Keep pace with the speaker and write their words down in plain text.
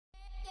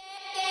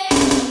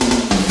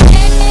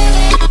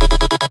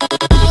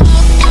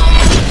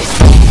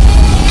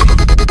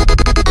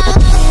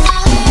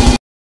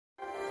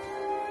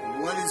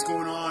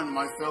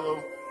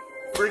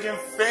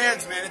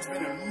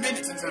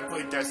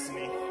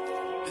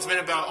It's been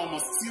about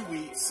almost 2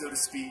 weeks, so to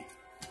speak.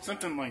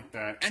 Something like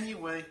that.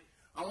 Anyway,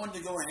 I wanted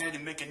to go ahead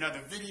and make another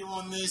video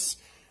on this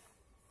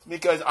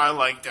because I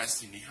like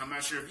Destiny. I'm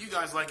not sure if you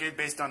guys like it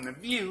based on the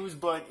views,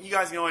 but you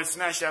guys can always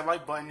smash that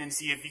like button and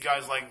see if you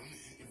guys like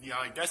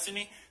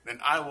Destiny. Then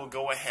I will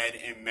go ahead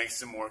and make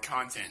some more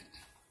content.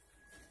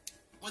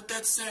 With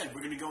that said,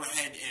 we're going to go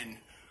ahead and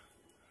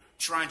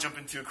try and jump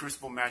into a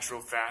Crucible match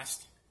real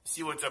fast.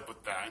 See what's up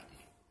with that.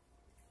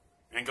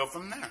 And go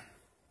from there.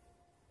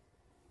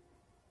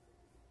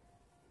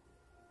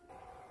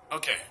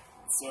 Okay,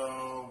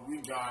 so we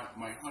got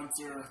my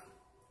Hunter,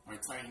 my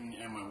Titan,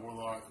 and my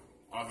Warlock.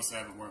 Obviously, I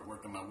haven't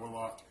worked on my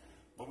Warlock,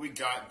 but we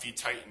got the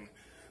Titan.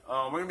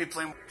 We're going to be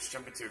playing, let's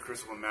jump into a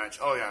Crucible match.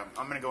 Oh yeah,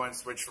 I'm going to go ahead and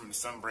switch from the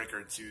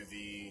Sunbreaker to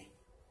the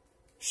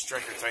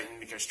Striker Titan,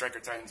 because Striker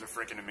Titans are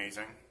freaking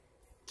amazing.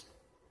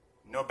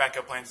 No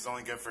backup plans is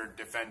only good for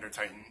Defender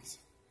Titans.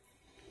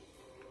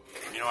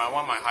 You know, I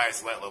want my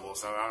highest let level,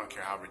 so I don't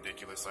care how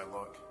ridiculous I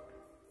look.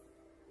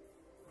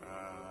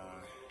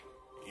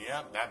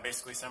 Yeah, that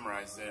basically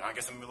summarizes it. I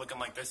guess I'm going to be looking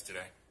like this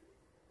today.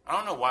 I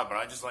don't know why, but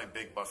I just like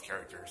big buff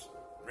characters.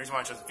 The reason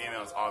why I chose a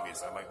female is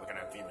obvious. I like looking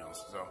at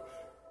females, so...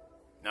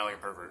 Now like a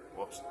pervert.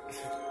 Whoops.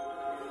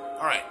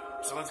 Alright,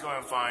 so let's go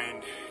and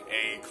find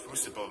a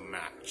Crucible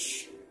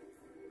match.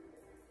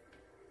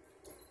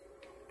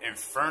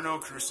 Inferno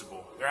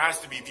Crucible. There has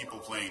to be people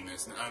playing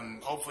this.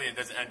 Hopefully it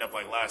doesn't end up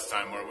like last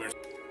time where we're...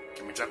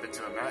 Can we jump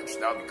into a match?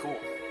 That would be cool.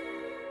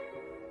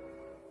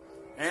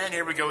 And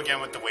here we go again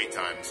with the wait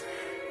times.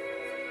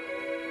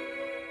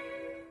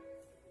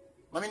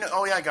 Let me know.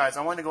 Oh yeah, guys,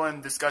 I wanted to go ahead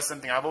and discuss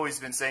something. I've always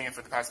been saying it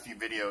for the past few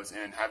videos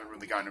and haven't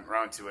really gotten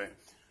around to it.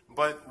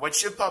 But what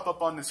should pop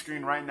up on the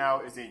screen right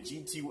now is a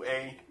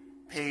G2A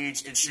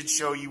page. It should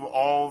show you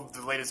all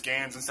the latest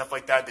games and stuff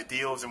like that, the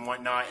deals and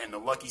whatnot, and the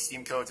lucky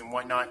Steam codes and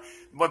whatnot.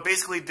 What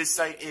basically this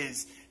site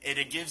is,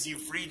 it gives you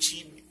free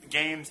cheap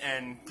games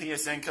and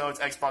PSN codes,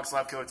 Xbox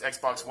Live codes,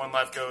 Xbox One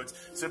Live codes.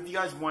 So if you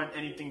guys want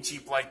anything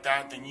cheap like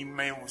that, then you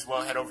may as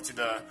well head over to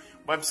the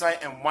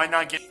website, and why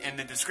not get in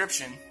the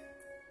description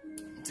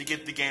to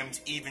get the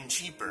games even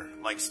cheaper,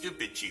 like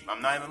stupid cheap.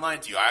 I'm not even lying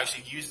to you. I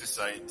actually used the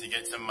site to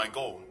get some of my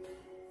gold.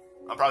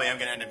 I probably am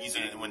going to end up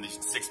using it when the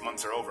 6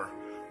 months are over.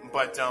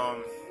 But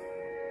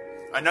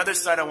another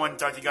site I want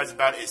to talk to you guys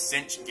about is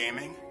Cinch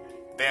Gaming.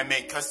 They have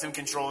made custom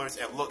controllers.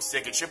 It looks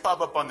sick. It should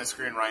pop up on the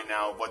screen right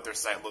now what their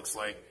site looks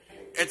like.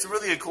 It's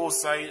really a cool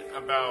site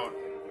about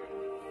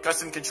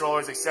custom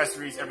controllers,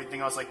 accessories, everything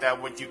else like that,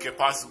 what you could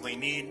possibly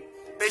need.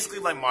 Basically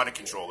like modded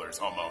controllers,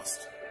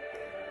 almost.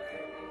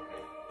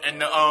 And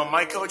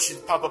my code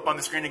should pop up on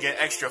the screen to get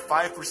extra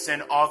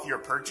 5% off your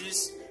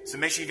purchase. So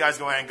make sure you guys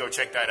go ahead and go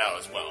check that out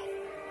as well.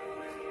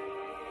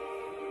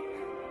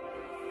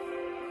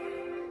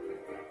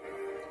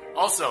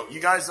 Also, you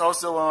guys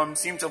also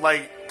seem to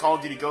like Call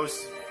of Duty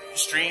Ghost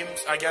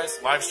streams, I guess.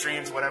 Live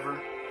streams,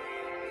 whatever.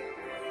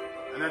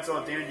 And that's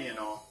all dandy and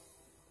all.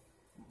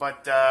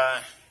 But,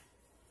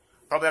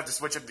 probably have to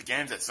switch up the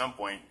games at some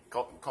point.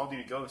 Call of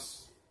Duty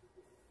Ghost,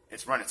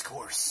 it's run its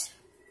course.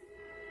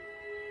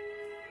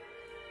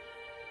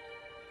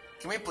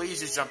 Can we please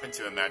just jump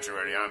into a match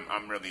already?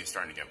 I'm really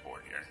starting to get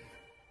bored here.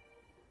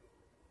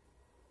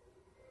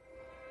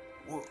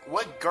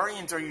 What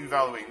Guardians are you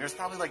evaluating? There's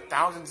probably like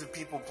thousands of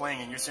people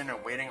playing and you're sitting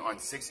there waiting on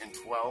 6 and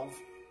 12.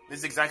 This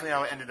is exactly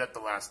how it ended up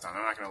the last time.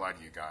 I'm not going to lie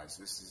to you guys.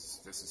 This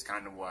is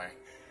kind of why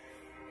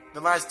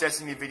the last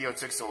Destiny video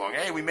took so long.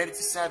 Hey, we made it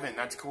to 7.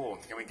 That's cool.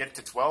 Can we get it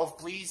to 12,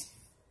 please?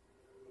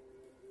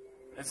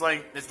 It's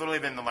literally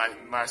been the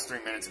last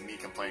 3 minutes of me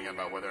complaining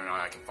about whether or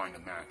not I can find a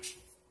match.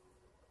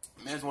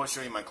 May as well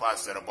show you my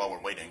class setup while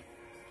we're waiting.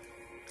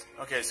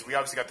 Okay, so we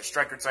obviously got the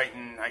Striker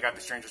Titan. I got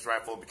the Stranger's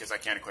Rifle because I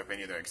can't equip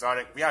any of the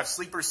exotic. We have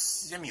Sleeper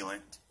Simulant.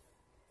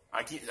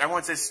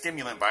 Everyone says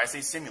Stimulant, but I say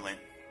Simulant.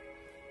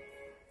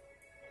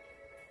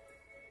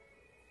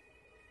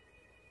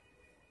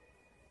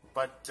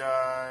 But,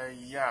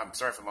 yeah, I'm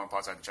sorry for the long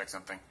pause. I had to check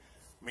something.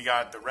 We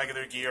got the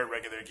regular gear.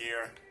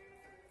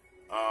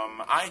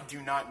 I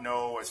do not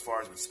know as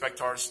far as with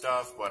Spectar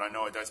stuff, but I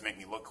know it does make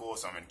me look cool,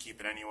 so I'm going to keep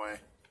it anyway.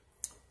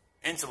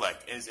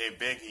 Intellect is a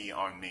biggie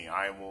on me.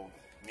 I will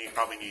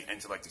probably need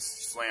Intellect to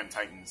slam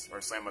Titans or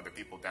slam other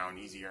people down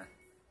easier.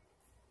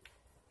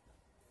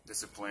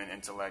 Discipline,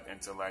 Intellect.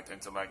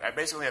 I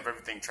basically have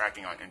everything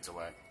tracking on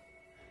Intellect.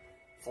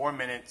 4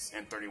 minutes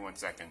and 31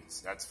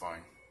 seconds. That's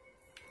fine,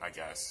 I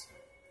guess.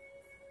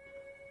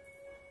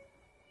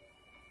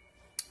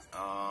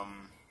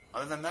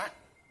 Other than that,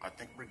 I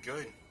think we're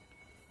good.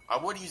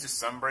 I would use a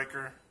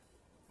Sunbreaker,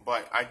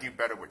 but I do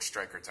better with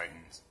Striker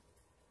Titans.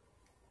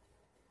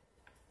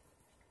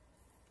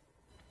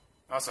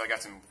 Also, I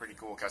got some pretty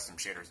cool custom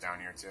shaders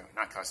down here, too.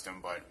 Not custom,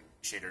 but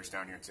shaders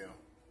down here, too.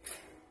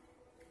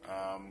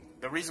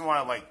 The reason why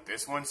I like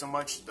this one so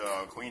much,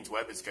 the Queen's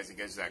Web, is because it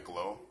gives that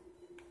glow.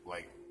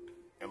 Like,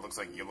 it looks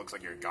like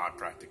you're a god,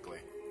 practically.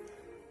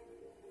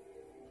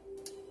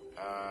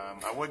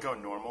 I would go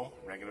normal,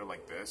 regular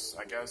like this,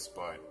 I guess,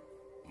 but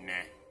nah.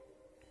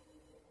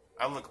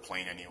 I look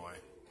plain anyway.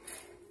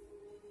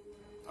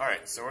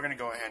 Alright, so we're going to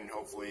go ahead and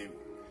hopefully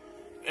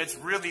It's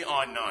really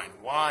on 9.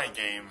 Why,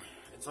 game?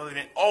 It's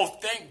literally been... Oh,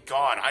 thank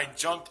God. I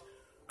jumped...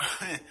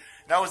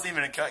 That wasn't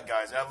even a cut,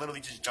 guys. I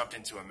literally just jumped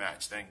into a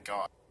match. Thank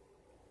God.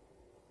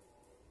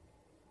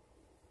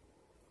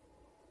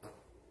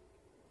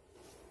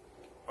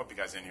 Hope you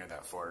guys didn't hear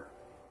that fart.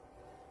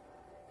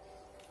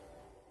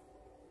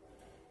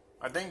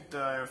 I think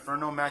the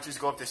Inferno matches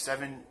go up to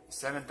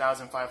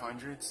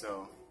 7,500,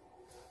 so...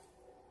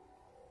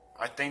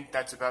 I think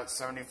that's about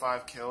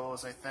 75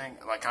 kills, I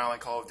think. Like, kind of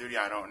like Call of Duty,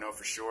 I don't know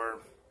for sure.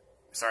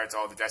 Sorry to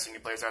all the Destiny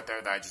players out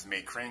there that I just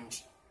made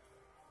cringe.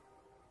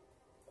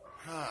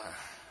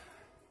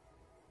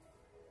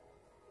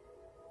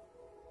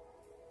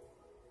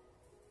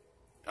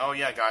 Oh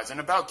yeah, guys, and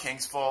about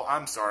King's Fall,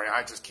 I'm sorry,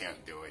 I just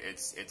can't do it.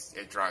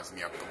 It drives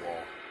me up the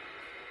wall.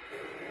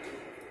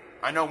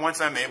 I know once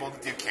I'm able to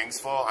do King's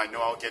Fall, I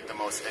know I'll get the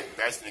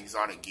best and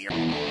exotic gear.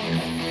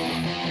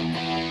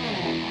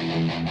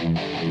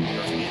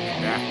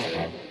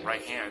 Back,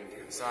 right hand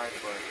side,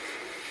 but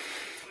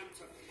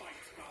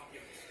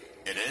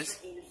it is.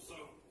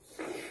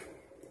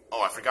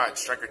 Oh, I forgot.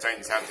 Striker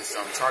Titans have this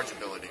charge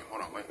ability.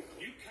 Hold on, wait.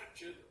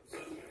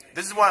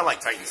 This is why I like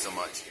Titans so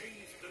much.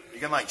 You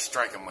can like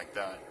strike them like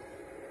that.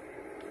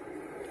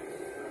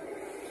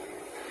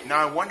 Now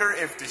I wonder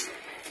if this.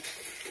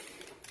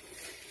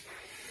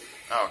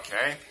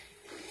 Okay.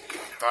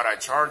 Thought I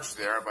charged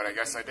there, but I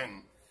guess I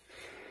didn't.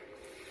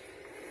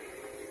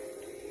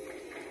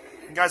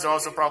 You guys are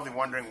also probably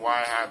wondering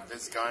why I have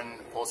this gun,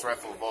 pulse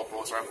rifle of all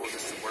pulse rifles.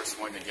 This is the worst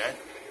one to get.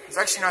 It's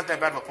actually not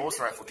that bad of a pulse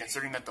rifle,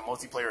 considering that the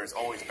multiplayer is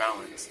always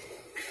balanced.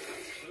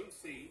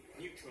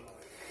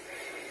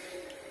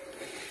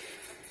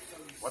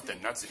 What the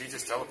nuts? Did he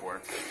just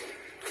teleport?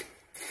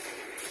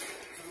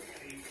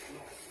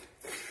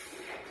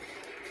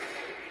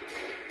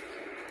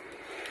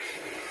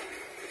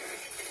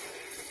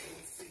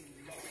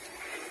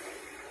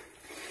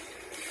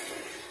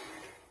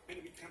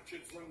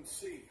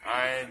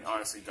 I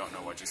honestly don't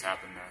know what just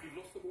happened there.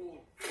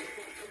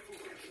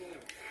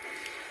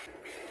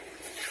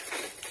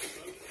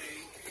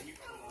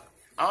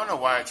 I don't know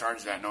why I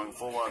charged that, knowing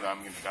full well that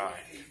I'm going to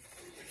die.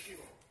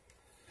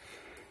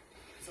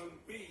 Zone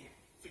B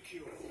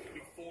secure.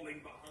 You're falling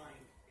behind.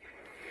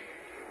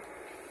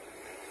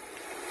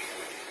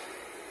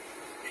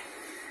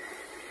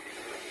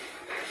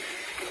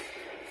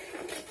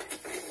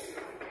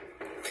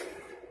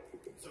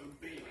 Zone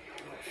B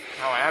lost.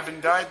 How I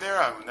haven't died there,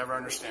 I will never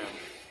understand.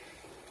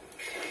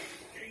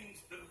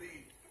 Gains the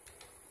lead.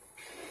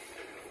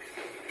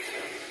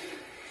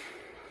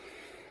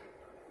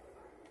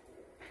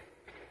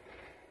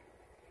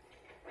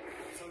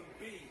 Zone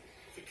B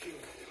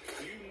secure.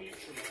 You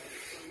neutralize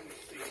Zone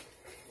C.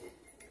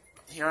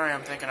 Here I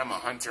am thinking I'm a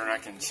hunter and I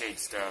can shade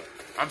stuff.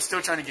 I'm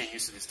still trying to get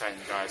used to this Titan,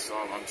 guys, so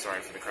I'm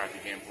sorry for the crappy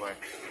gameplay.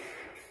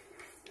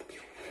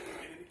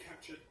 Enemy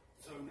captured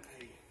Zone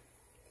A.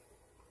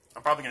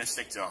 I'm probably going to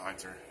stick to a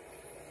hunter.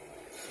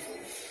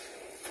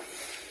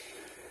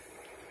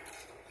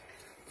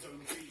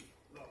 Zone B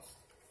lost.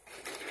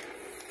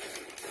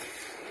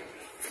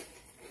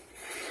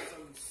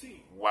 Zone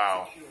C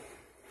Wow. secure.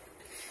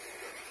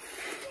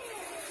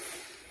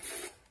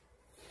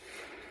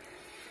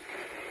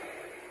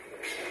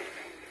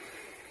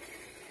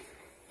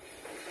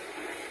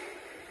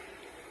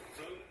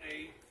 Zone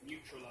A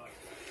neutralized.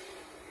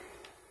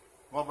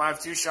 Well, I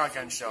have 2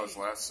 shotgun shells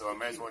left, so I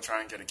may as well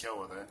try and get a kill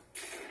with it.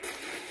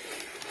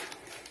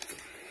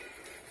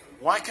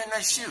 Why couldn't I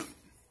shoot?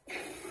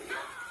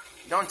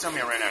 Don't tell me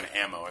I ran out of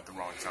ammo at the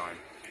wrong time.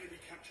 Enemy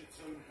captured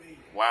Zone B.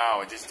 Wow,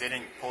 it just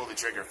didn't pull the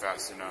trigger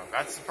fast enough.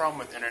 That's the problem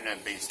with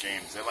internet-based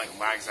games. It, like,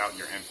 lags out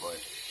your input.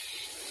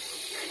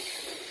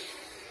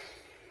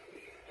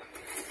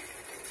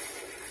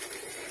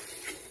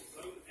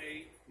 Zone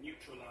A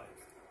neutralized.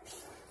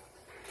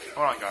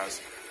 Hold on,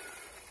 guys.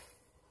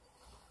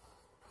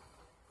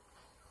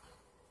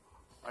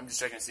 I'm just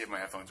checking to see if my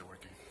headphones are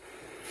working.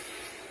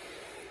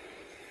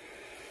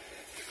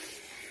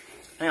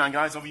 Hang on,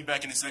 guys. I'll be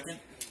back in a second.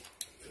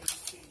 Zone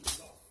C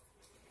lost.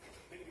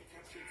 Enemy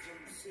captured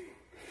Zone C.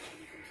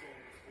 Enemy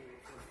controls all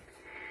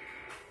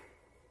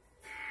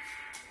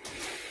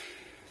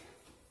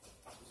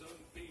zones.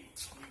 Zone B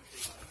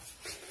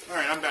neutralized.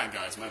 Alright, I'm back,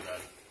 guys. My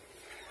bad.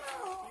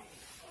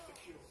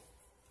 Secure.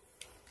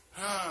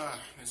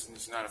 This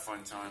is not a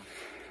fun time.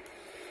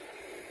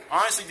 I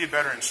honestly do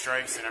better in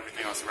strikes and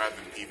everything else rather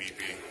than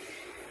PvP.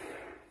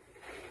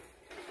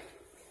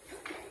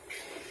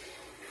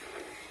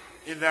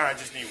 Either that or I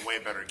just need way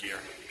better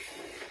gear.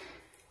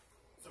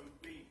 Zone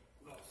B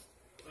lost.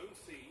 Zone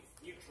C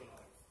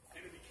neutralized.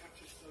 Enemy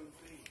captured Zone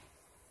B.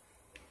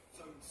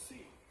 Zone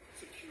C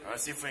secure.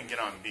 Let's see if we can get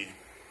on B.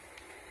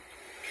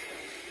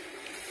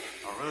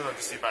 I'd really like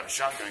to see about a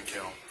shotgun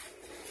kill.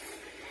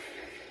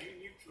 You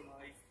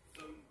neutralize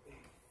Zone B.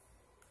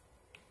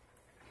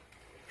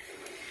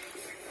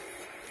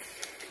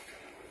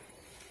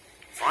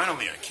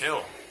 Finally, a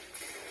kill.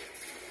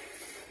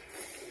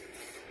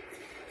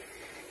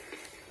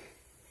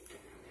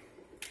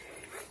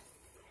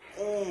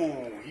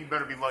 Oh, you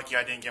better be lucky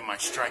I didn't get my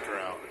striker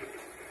out. Enemy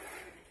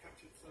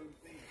captured Zone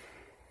B.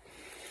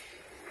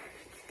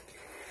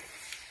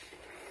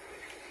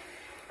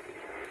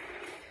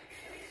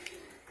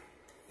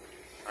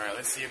 Alright,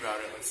 let's see about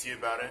it. Let's see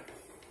about it.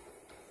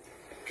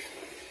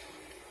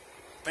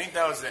 I think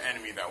that was the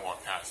enemy that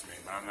walked past me,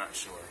 but I'm not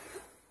sure.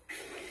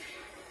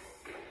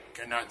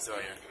 Could not tell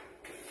you.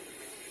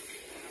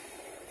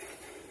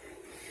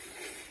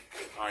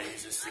 Oh, I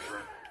use this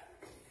super.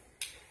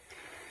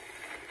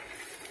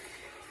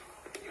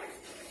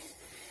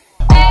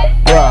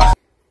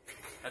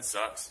 That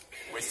sucks.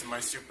 Wasted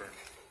my super.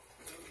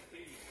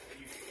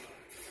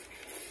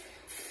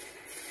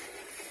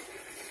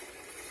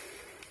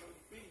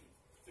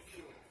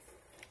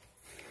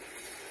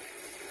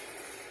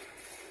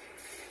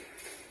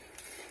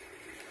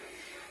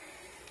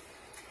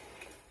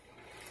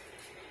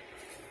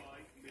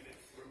 5 minutes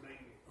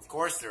remaining. Of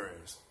course there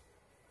is.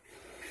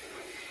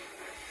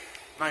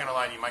 I'm not gonna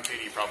lie to you, my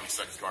KD probably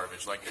sucks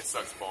garbage. Like, it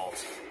sucks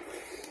balls.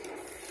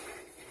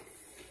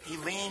 He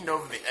leaned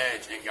over the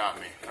edge and got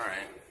me.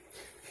 Alright.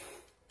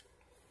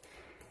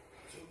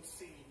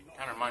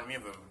 Kind of remind me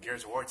of a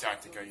Gears of War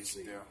tactic I used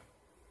to do.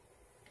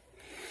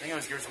 I think it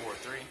was Gears of War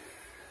 3. I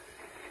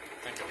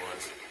think it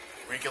was.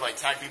 Where you could, like,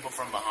 tag people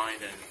from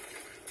behind and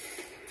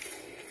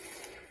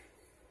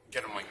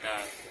get them like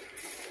that.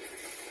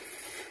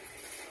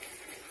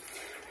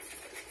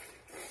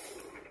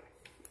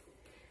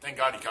 Thank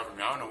God he covered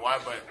me. I don't know why,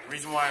 but the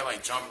reason why I,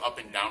 like, jump up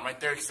and down right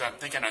there, because I'm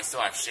thinking I still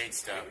have Shade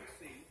Step.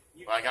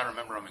 But I gotta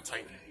remember I'm in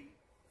Titan.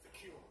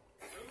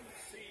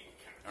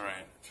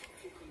 Alright.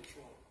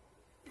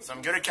 So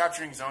I'm good at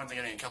capturing zones and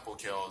getting a couple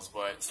kills,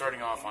 but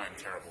starting off I am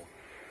terrible.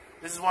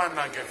 This is why I'm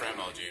not good for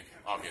MLG,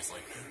 obviously.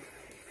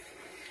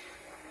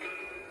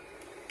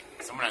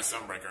 Someone has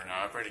Sunbreaker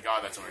now. I pray to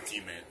God that's one of our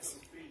teammates.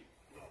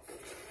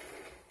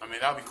 I mean,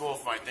 that would be cool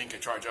if my thing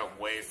could charge up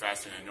way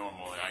faster than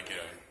normal and I get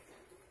a...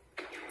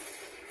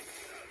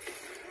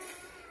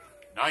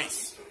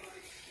 Nice!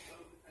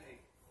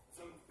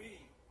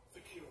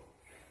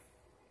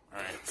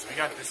 Alright, so we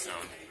got this zone.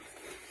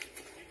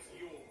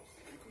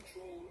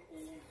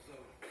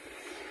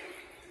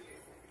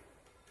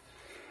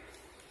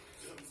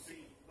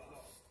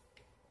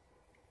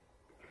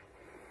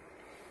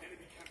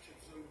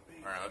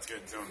 Alright, let's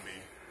get zone B.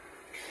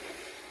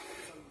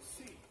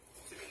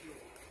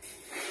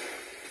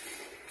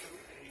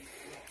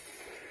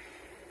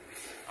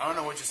 I don't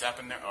know what just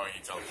happened there. Oh, he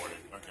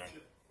teleported.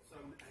 Okay.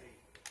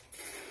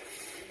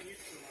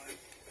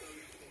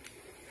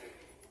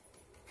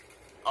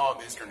 Oh,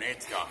 these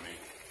grenades got me.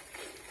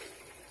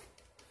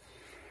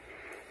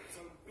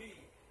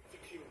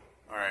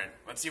 Alright,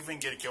 let's see if we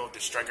can get a kill with the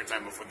striker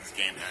time before this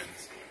game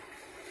ends.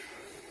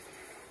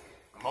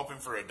 I'm hoping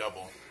for a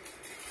double.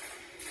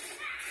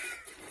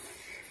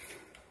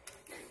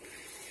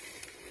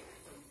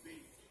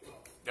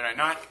 Did I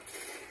not?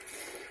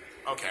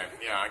 Okay,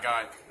 yeah, I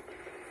got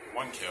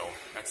one kill.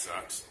 That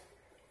sucks.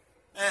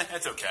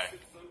 That's okay.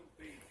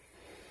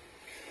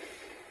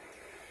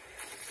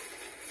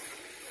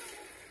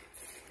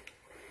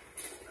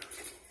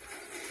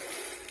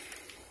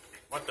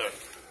 What the?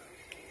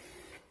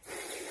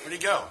 Where'd he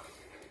go?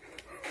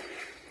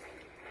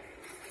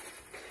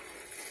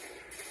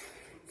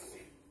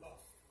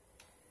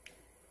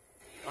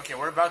 Okay,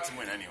 we're about to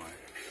win anyway.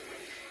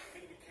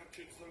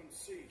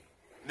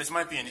 This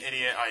might be an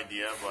idiot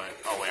idea, but...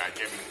 Oh wait, I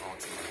gave him the phone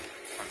to my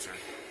hunter.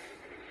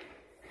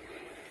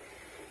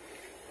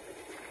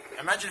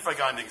 Imagine if I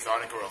got an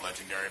exotic or a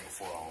legendary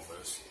before all of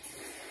this.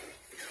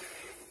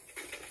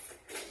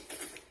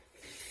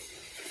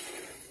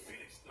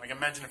 Like,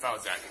 imagine if I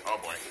was that. Oh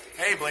boy.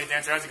 Hey, Blade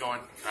Dancer, how's it going?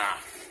 Ah.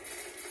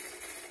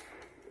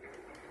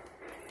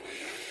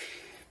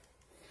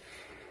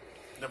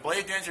 The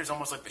Blade Dancer is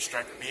almost like the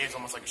striker. BA is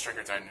almost like a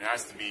striker titan. It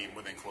has to be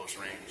within close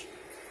range.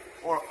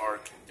 Or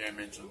arc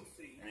damage in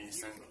any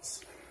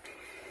sense.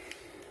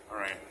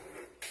 Alright.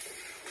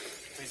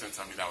 Please don't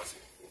tell me that was...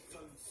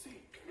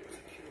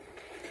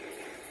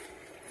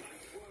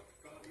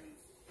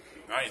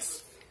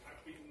 Nice.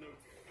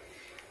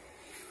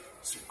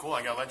 Super cool,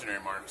 I got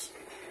legendary marks.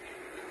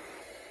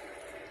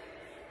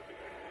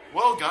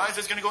 Well, guys,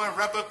 that's going to go and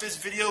wrap up this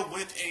video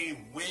with a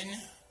win.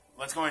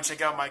 Let's go and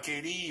check out my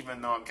KD,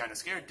 even though I'm kind of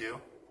scared to.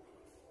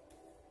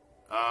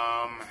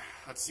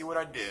 Let's see what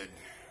I did.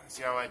 Let's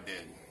see how I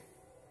did.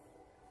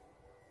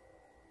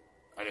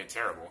 I did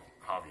terrible,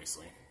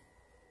 obviously.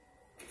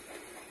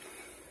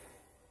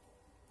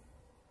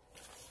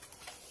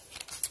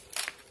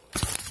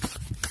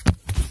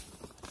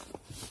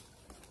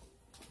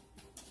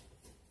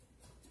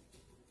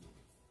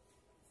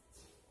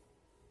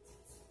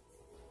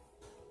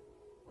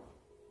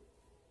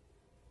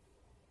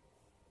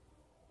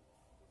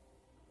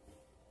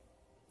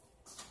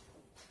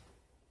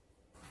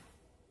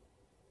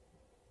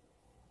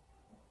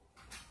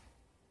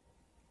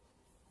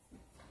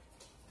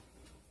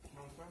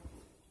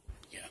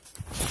 Yeah.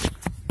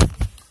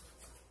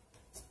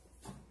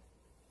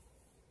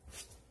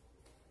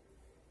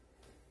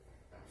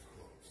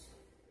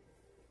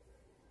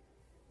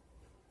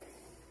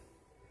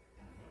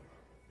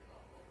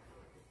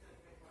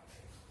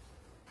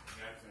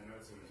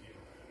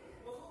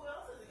 Well, who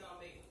else is it gonna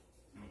be?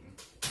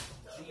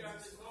 So you're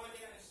just going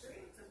down the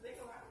street to think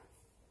about it?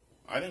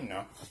 I didn't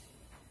know.